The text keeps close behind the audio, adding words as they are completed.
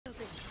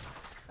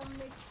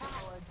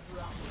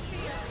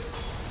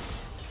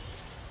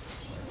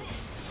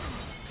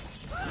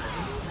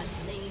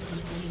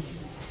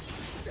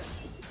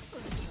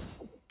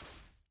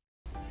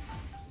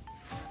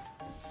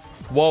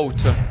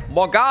Quote,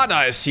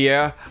 Morgana is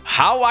here.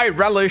 How I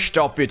relish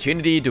the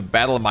opportunity to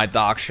battle my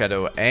dark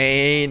shadow.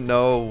 Ain't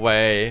no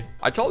way.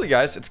 I told you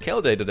guys, it's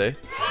Kayle day today.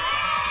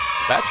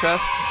 Bad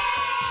chest.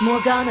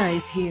 Morgana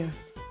is here.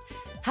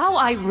 How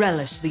I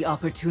relish the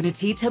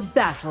opportunity to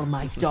battle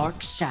my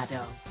dark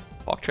shadow.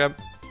 Fuck champ.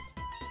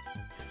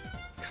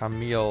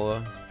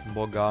 Kayle,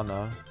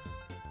 Morgana.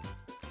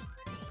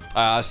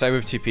 Stay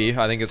with TP.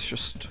 I think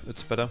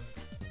it's better.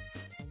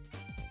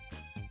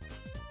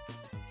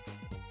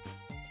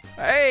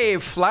 Hey,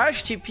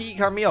 flash TP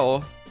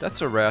Kayle. That's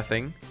a rare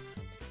thing.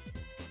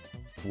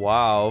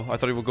 Wow, I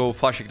thought he would go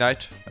flash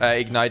ignite.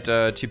 Ignite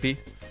TP.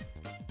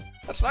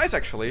 That's nice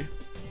actually.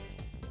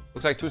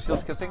 Looks like two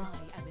seals kissing.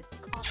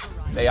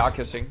 They are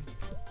kissing.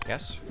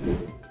 Yes.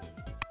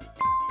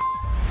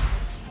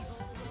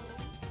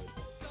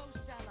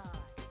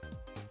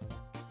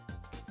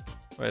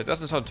 Wait, it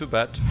doesn't sound too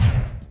bad.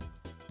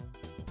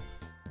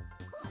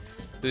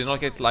 Do you not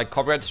get like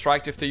copyright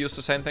striked if they use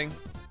the same thing?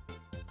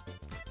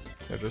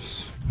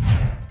 Just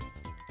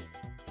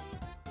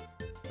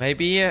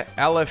maybe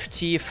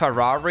LFT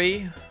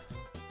Ferrari.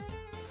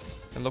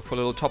 Can look for a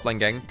little top lane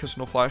gang, cause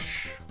no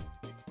flash.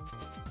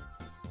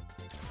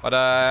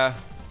 But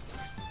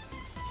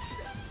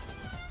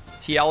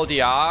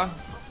TLDR.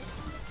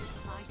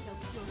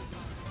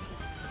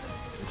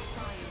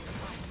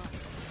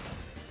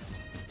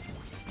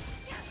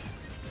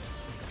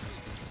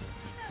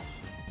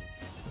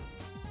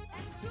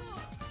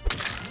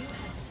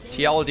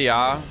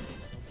 TLDR.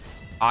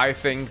 I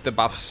think the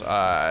buffs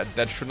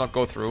that should not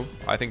go through.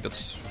 I think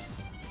that's.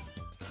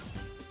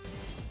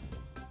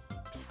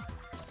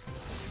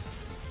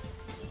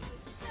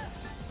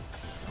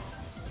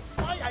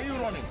 Why are you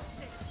running?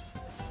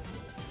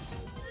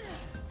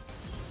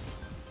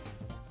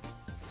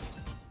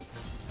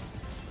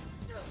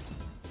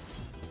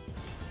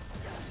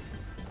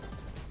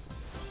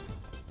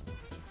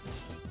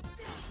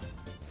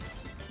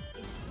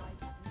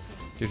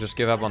 Do you just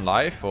give up on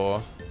life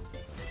or?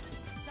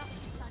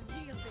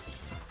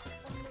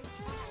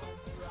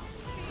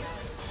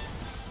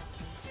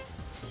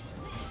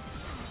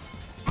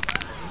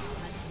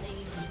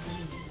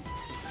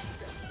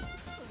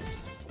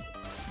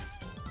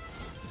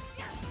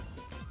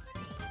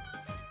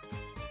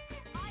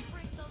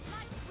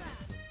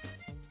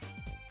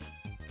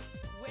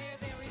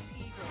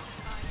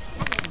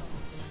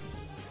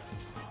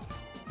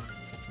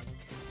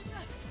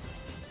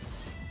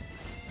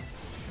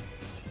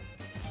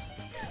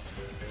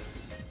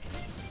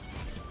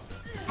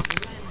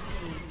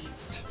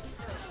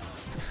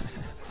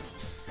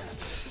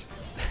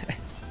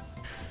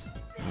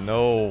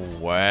 No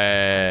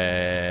way.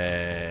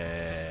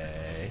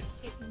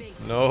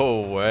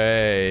 No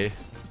way.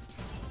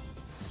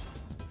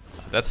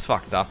 That's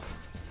fucked up.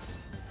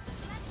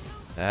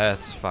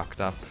 That's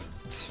fucked up.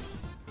 Psst.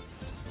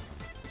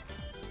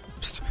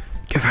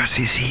 Give her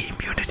CC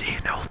immunity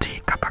and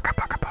ulti. Kappa,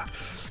 kappa, kappa.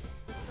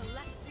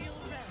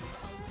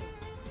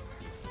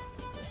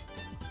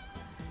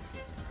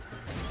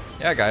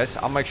 Yeah, guys,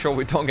 I'll make sure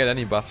we don't get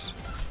any buffs.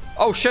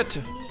 Oh shit!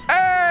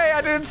 Hey,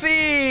 I didn't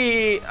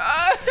see!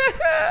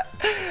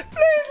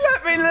 Please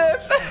let me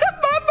live!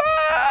 Mama!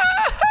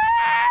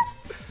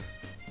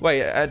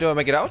 Wait, do I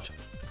make it out?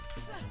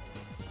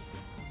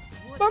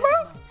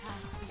 Mama?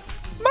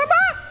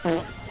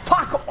 Mama?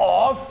 Fuck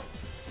off!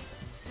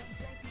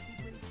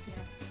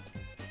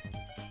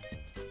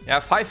 Yeah,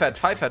 5 fat,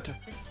 5 fat.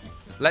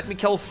 Let me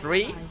kill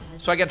 3,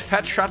 so I get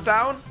fat shut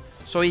down.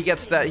 So he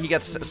gets that. He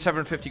gets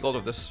 750 gold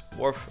of this.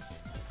 Worth.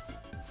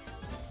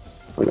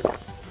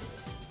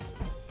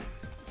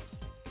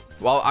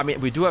 Well, I mean,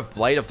 we do have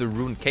Blade of the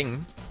Ruined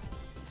King,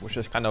 which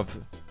is kind of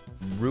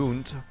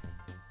ruined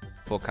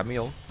for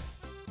Kayle.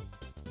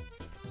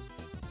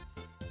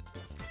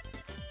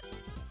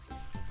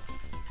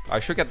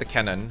 I should get the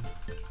cannon.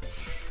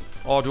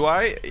 Oh, do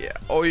I? Yeah.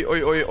 Oi,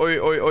 oi, oi, oi,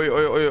 oi, oi,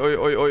 oi, oi,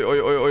 oi, oi, oi, oi,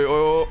 oi,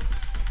 oi, oi.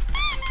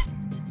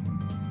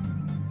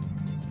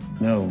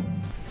 No.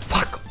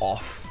 Fuck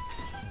off.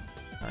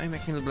 I'm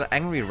making a little bit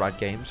angry right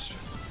games.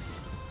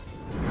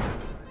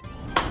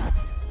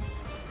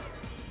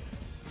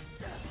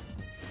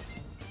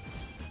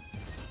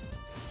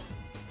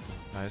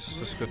 Nice,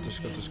 that's good, that's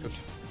good, that's good.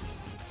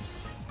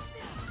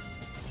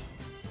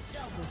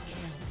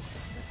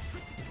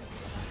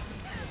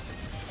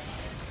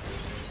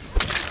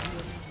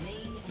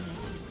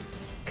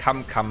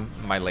 Come, come,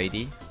 my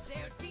lady.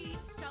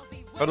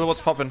 I don't know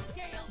what's poppin'.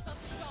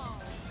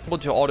 Able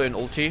to auto in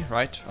ulti,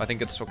 right? I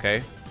think it's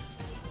okay.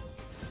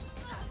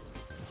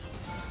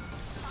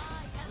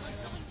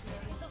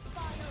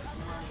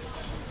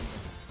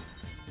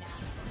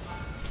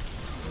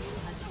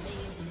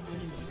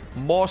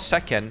 More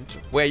second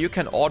where you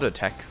can auto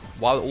attack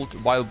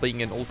while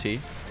being in ulti.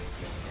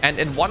 And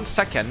in 1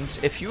 second,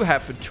 if you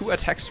have 2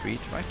 attack speed,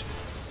 right?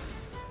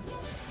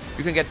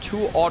 You can get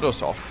 2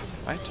 autos off,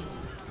 right?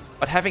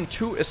 But having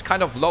 2 is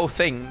kind of low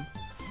thing.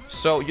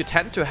 So you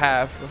tend to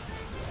have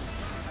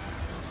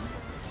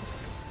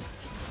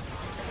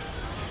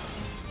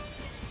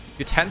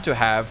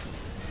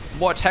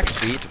more attack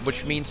speed,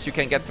 which means you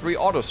can get 3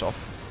 autos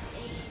off.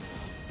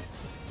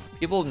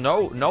 People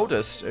know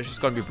this. She's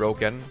gonna be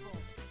broken.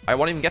 I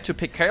won't even get to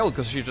pick Kayle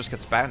because she just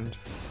gets banned.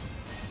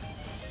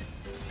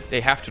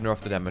 They have to nerf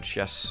the damage,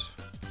 yes.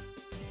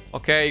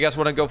 Okay, you guys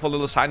want to go for a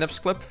little synapse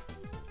clip?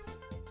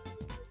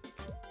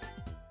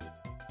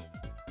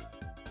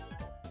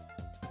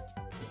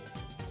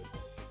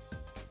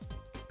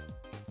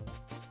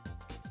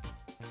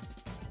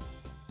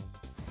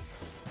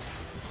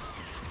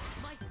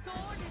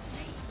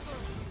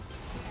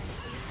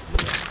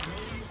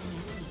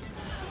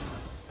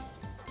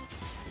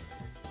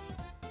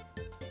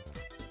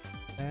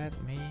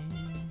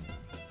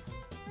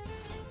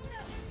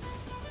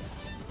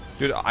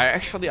 Dude, I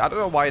don't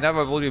know why I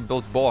never really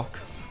built Borg.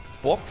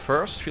 Borg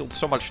first feels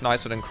so much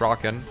nicer than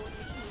Kraken.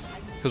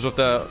 Because of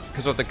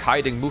the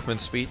kiting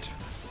movement speed.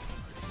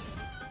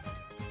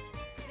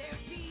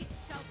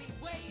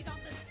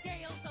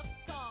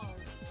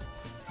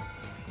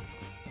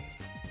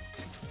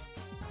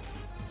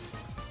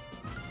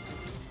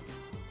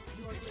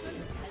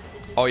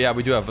 Oh yeah,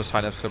 we do have a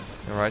synapse clip.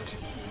 You're right.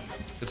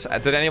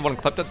 Did anyone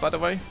clip it, by the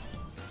way?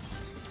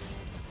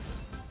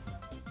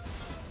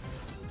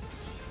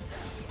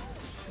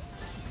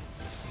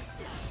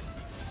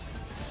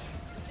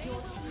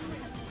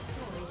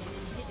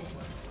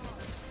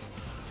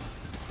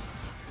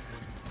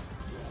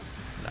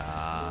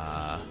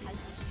 Nah.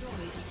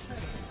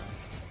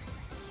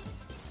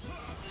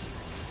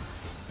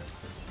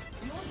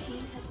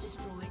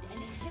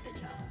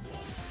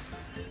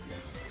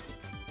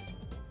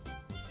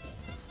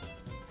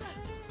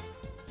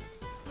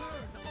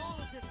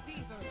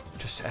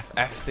 Just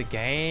FF the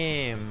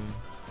game.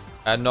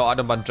 No, I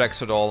don't ban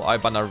Jax at all. I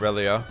ban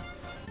Aurelia.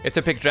 If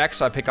they pick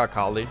Jax, I pick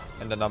Akali,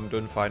 and then I'm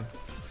doing fine.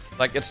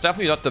 Like, it's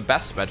definitely not the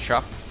best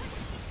matchup,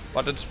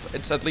 but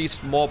it's at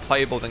least more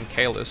playable than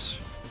Kayle is.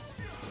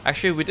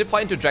 Actually, we did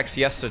play into Jax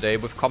yesterday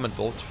with Command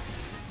Bolt,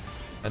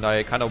 and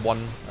I kind of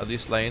won at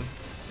least lane.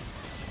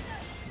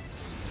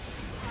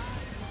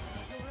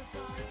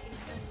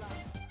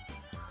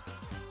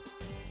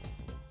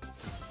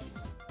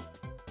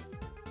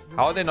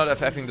 How are they not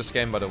FFing this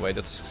game, by the way?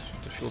 That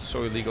feels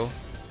so illegal.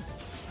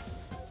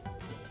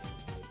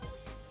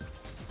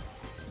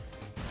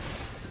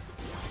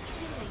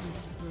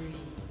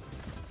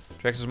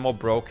 Jax is more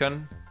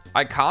broken.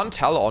 I can't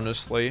tell,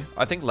 honestly.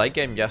 I think late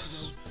game,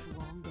 yes.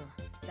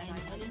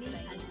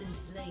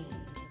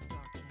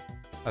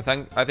 I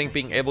think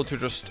being able to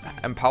just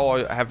have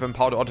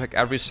empowered auto attack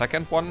every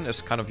second one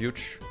is kind of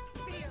huge.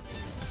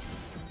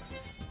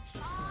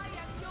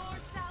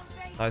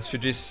 Nice,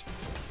 GG's.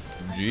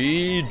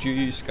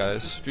 GG's,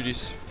 guys.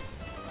 GG's.